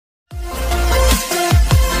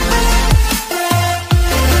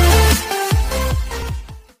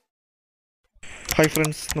Hi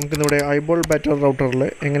friends, നമുക്കിന്നിവിടെ iBall-Baton റൗട്ടറിൽ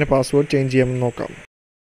എങ്ങനെ password change ചെയ്യാമെന്ന് നോക്കാം.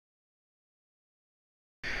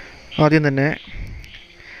 ആദ്യം തന്നെ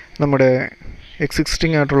നമ്മുടെ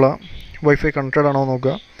എക്സിസ്റ്റിംഗ് ആയിട്ടുള്ള വൈഫൈ കണക്റ്റഡ് ആണോ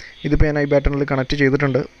നോക്കുക. ഇതിപ്പോൾ ഞാൻ iBatonൽ കണക്റ്റ്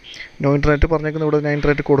ചെയ്തിട്ടുണ്ട്. നോ ഇൻ്റർനെറ്റ് പറഞ്ഞേക്കുന്ന ഇവിടെ ഞാൻ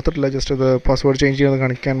ഇൻ്റർനെറ്റ് കൊടുത്തിട്ടില്ല, ജസ്റ്റ് ഇത് പാസ്വേഡ് ചേഞ്ച് ചെയ്യുന്നത്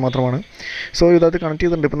കാണിക്കാൻ മാത്രമാണ്. സോ ഇതിനകത്ത് കണക്ട്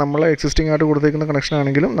ചെയ്തിട്ടുണ്ട്. ഇപ്പോൾ നമ്മൾ എക്സിസ്റ്റിംഗ് ആയിട്ട് കൊടുത്തേക്കുന്ന കണക്ഷൻ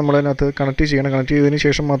ആണെങ്കിലും നമ്മളതിനകത്ത് കണക്ട് ചെയ്യണം. കണക്ട് ചെയ്തതിന്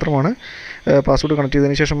ശേഷം മാത്രമാണ് പാസ്വേഡ് കണക്ട്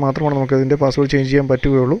ചെയ്തതിന് ശേഷം മാത്രമാണ് നമുക്ക് ഇതിൻ്റെ പാസ്വേഡ് ചേഞ്ച് ചെയ്യാൻ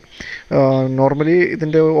പറ്റുകയുള്ളൂ. നോർമലി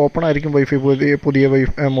ഇതിൻ്റെ ഓപ്പൺ ആയിരിക്കും വൈഫൈ, പുതിയ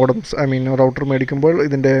മോഡംസ് റൗട്ടർ മേടിക്കുമ്പോൾ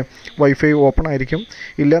ഇതിൻ്റെ വൈഫൈ ഓപ്പൺ ആയിരിക്കും.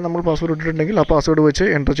 ഇല്ല നമ്മൾ പാസ്വേഡ് ഇട്ടിട്ടുണ്ടെങ്കിൽ ആ പാസ്വേഡ് വെച്ച്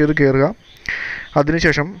എൻ്റർ ചെയ്ത് കയറുക.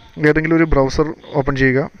 അതിനുശേഷം ഏതെങ്കിലും ഒരു ബ്രൗസർ ഓപ്പൺ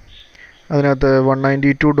ചെയ്യുക. അതിനകത്ത്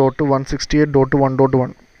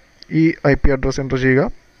 192.168.1.1 ഈ IP അഡ്രസ്സ് എൻ്റർ ചെയ്യുക.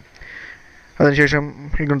 അതിനുശേഷം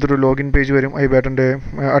ഇങ്ങനത്തെ ഒരു ലോഗിൻ പേജ് വരും. iBatonൻ്റെ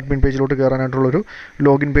അഡ്മിൻ പേജിലോട്ട് കയറാനായിട്ടുള്ളൊരു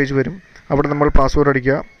ലോഗിൻ പേജ് വരും. അവിടെ നമ്മൾ പാസ്വേഡ്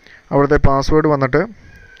അടിക്കുക. അവിടുത്തെ പാസ്വേഡ് വന്നിട്ട്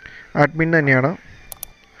അഡ്മിൻ തന്നെയാണ്.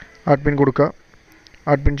 അഡ്മിൻ കൊടുക്കുക.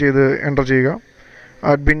 അഡ്മിൻ ചെയ്ത് എൻ്റർ ചെയ്യുക.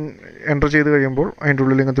 അഡ്മിൻ എൻ്റർ ചെയ്ത് കഴിയുമ്പോൾ അതിൻ്റെ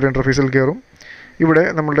ഉള്ളിൽ ഇങ്ങനത്തെ ഒരു ഇൻ്റർഫേസിൽ കയറും. ഇവിടെ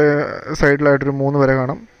നമ്മളുടെ സൈഡിലായിട്ടൊരു 3 വര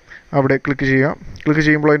കാണാം. അവിടെ ക്ലിക്ക് ചെയ്യുക. ക്ലിക്ക്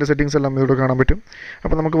ചെയ്യുമ്പോൾ അതിൻ്റെ സെറ്റിങ്സ് എല്ലാം ഇവിടെ കാണാൻ പറ്റും.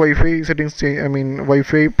 അപ്പോൾ നമുക്ക് വൈഫൈ സെറ്റിങ്സ്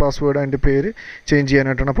വൈഫൈ പാസ്വേഡ് അതിൻ്റെ പേര് ചേഞ്ച്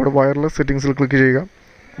ചെയ്യാനായിട്ടാണ്. അപ്പോൾ അവിടെ വയർലെസ് സെറ്റിങ്സിൽ ക്ലിക്ക് ചെയ്യുക.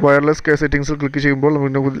 വയർലെസ് സെറ്റിങ്സിൽ ക്ലിക്ക് ചെയ്യുമ്പോൾ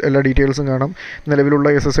നമുക്ക് എല്ലാ ഡീറ്റെയിൽസും കാണാം. നിലവിലുള്ള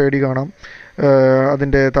SSID കാണാം.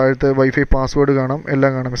 അതിൻ്റെ താഴത്ത് വൈഫൈ പാസ്വേഡ് കാണാം.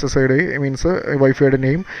 എല്ലാം കാണാം. SSID മീൻസ് വൈഫൈയുടെ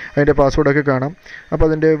നെയിം, അതിൻ്റെ പാസ്വേഡൊക്കെ കാണാം. അപ്പോൾ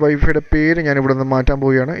അതിൻ്റെ വൈഫൈയുടെ പേര് ഞാനിവിടെ നിന്ന് മാറ്റാൻ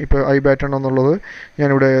പോവുകയാണ്. ഇപ്പോൾ iBaton എന്നുള്ളത്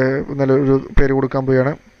ഞാനിവിടെ നല്ലൊരു പേര് കൊടുക്കാൻ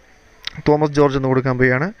പോവുകയാണ്. തോമസ് ജോർജ് എന്ന് കൊടുക്കാൻ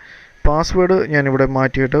പോവുകയാണ്. പാസ്വേഡ് ഞാനിവിടെ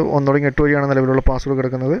മാറ്റിയിട്ട് 1-8 വഴിയാണ് നിലവിലുള്ള പാസ്വേഡ്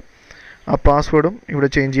കിടക്കുന്നത്. ആ പാസ്വേഡും ഇവിടെ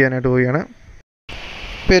ചേഞ്ച് ചെയ്യാനായിട്ട് പോവുകയാണ്.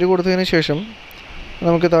 പേര് കൊടുത്തതിന് ശേഷം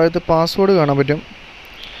നമുക്ക് താഴത്ത് പാസ്വേഡ് കാണാൻ പറ്റും.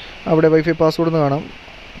 അവിടെ വൈഫൈ പാസ്വേഡ് എന്ന് കാണാം.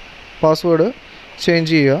 പാസ്വേഡ് ചേഞ്ച്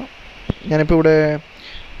ചെയ്യുക. ഞാനിപ്പോൾ ഇവിടെ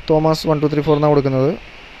തോമസ് 1234 എന്നാണ് കൊടുക്കുന്നത്.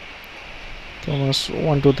 തോമസ്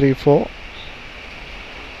 1234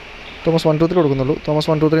 തോമസ് 123 കൊടുക്കുന്നുള്ളൂ. തോമസ്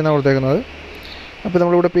 123 എന്നാണ് കൊടുത്തേക്കുന്നത്. അപ്പോൾ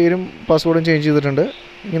നമ്മളിവിടെ പേരും പാസ്വേഡും ചേഞ്ച് ചെയ്തിട്ടുണ്ട്.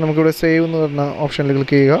 ഇനി നമുക്കിവിടെ സേവ് എന്ന് പറഞ്ഞ ഓപ്ഷനിൽ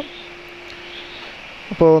ക്ലിക്ക് ചെയ്യുക.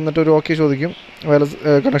 അപ്പോൾ എന്നിട്ടൊരു ഓക്കെ ചോദിക്കും, വയർലെസ്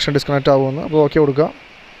കണക്ഷൻ ഡിസ്കണക്റ്റ് ആകുമെന്ന്. അപ്പോൾ ഓക്കെ കൊടുക്കുക.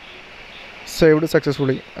 Saved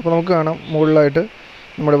successfully. അപ്പോൾ നമുക്ക് കാണാം മുകളിലായിട്ട്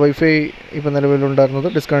നമ്മുടെ വൈഫൈ ഇപ്പോൾ നിലവിലുണ്ടായിരുന്നത്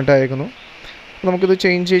ഡിസ്കണക്റ്റ് ആയിരിക്കുന്നു. നമുക്കിത്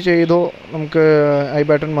ചേഞ്ച് ചെയ്തോ, നമുക്ക്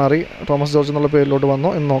iBaton മാറി തോമസ് ജോർജ് എന്നുള്ള പേരിലോട്ട് വന്നോ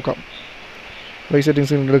എന്ന് നോക്കാം. വൈ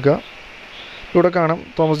സെറ്റിങ്സ് എടുക്കുക. ഇവിടെ കാണാം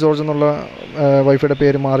തോമസ് ജോർജ് എന്നുള്ള വൈഫൈയുടെ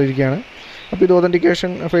പേര് മാറിയിരിക്കുകയാണ്. അപ്പോൾ ഇത്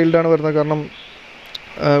ഒതൻറ്റിക്കേഷൻ ഫെയിൽഡാണ് വരുന്നത്. കാരണം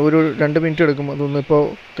ഒരു 2 മിനിറ്റ് എടുക്കും. അതൊന്നും ഇപ്പോൾ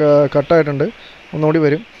കട്ടായിട്ടുണ്ട്. ഒന്നുകൂടി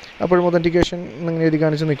വരും. അപ്പോഴും ഒതൻറ്റിക്കേഷൻ ഇങ്ങനെ എഴുതി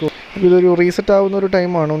കാണിച്ച് നിൽക്കും. അപ്പോൾ ഇതൊരു റീസെറ്റ് ആവുന്ന ഒരു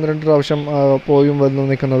ടൈമാണ് 1-2 പ്രാവശ്യം പോയും വന്ന്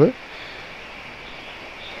നിൽക്കുന്നത്.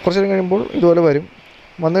 കുറച്ച് നേരം കഴിയുമ്പോൾ ഇതുപോലെ വരും.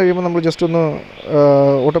 വന്നു കഴിയുമ്പോൾ നമ്മൾ ജസ്റ്റ് ഒന്ന്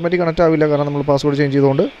ഓട്ടോമാറ്റിക് കണക്റ്റ് ആവില്ല, കാരണം നമ്മൾ പാസ്വേഡ് ചേഞ്ച്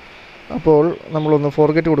ചെയ്തുകൊണ്ട്. അപ്പോൾ നമ്മളൊന്ന്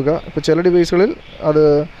ഫോർഗെറ്റ് കൊടുക്കുക. ഇപ്പോൾ ചില ഡിവൈസുകളിൽ അത്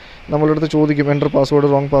നമ്മളുടെ അടുത്ത് ചോദിക്കും എൻ്റർ പാസ്വേഡ്,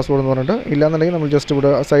 റോങ് പാസ്വേഡ് എന്ന് പറഞ്ഞിട്ട്. ഇല്ലാന്നുണ്ടെങ്കിൽ നമ്മൾ ജസ്റ്റ് ഇവിടെ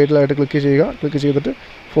സൈഡിലായിട്ട് ക്ലിക്ക് ചെയ്യുക. ക്ലിക്ക് ചെയ്തിട്ട്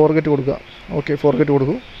ഫോർഗെറ്റ് കൊടുക്കുക. ഓക്കെ, ഫോർഗെറ്റ്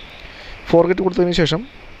കൊടുക്കൂ. ഫോർഗെറ്റ് കൊടുത്തതിന് ശേഷം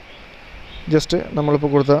ജസ്റ്റ് നമ്മളിപ്പോൾ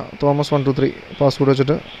കൊടുത്ത തോമസ് 123 പാസ്വേഡ്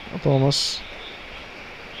വെച്ചിട്ട് തോമസ്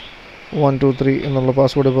 123 എന്നുള്ള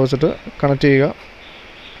പാസ്വേഡ് ഇപ്പോൾ വെച്ചിട്ട് കണക്റ്റ് ചെയ്യുക.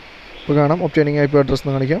 ഇപ്പോൾ കാണാം ഒബ്റ്റെയിനിങ് IP അഡ്രസ്സ്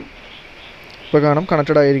എന്ന് കാണിക്കാം. ഇപ്പോൾ കാണാം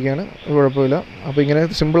കണക്റ്റഡ് ആയിരിക്കുകയാണ്. കുഴപ്പമില്ല. അപ്പോൾ ഇങ്ങനെ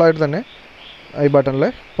സിമ്പിളായിട്ട് തന്നെ iBatonലെ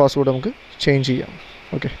പാസ്വേഡ് നമുക്ക് ചേഞ്ച് ചെയ്യാം.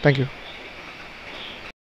 Okay, thank you.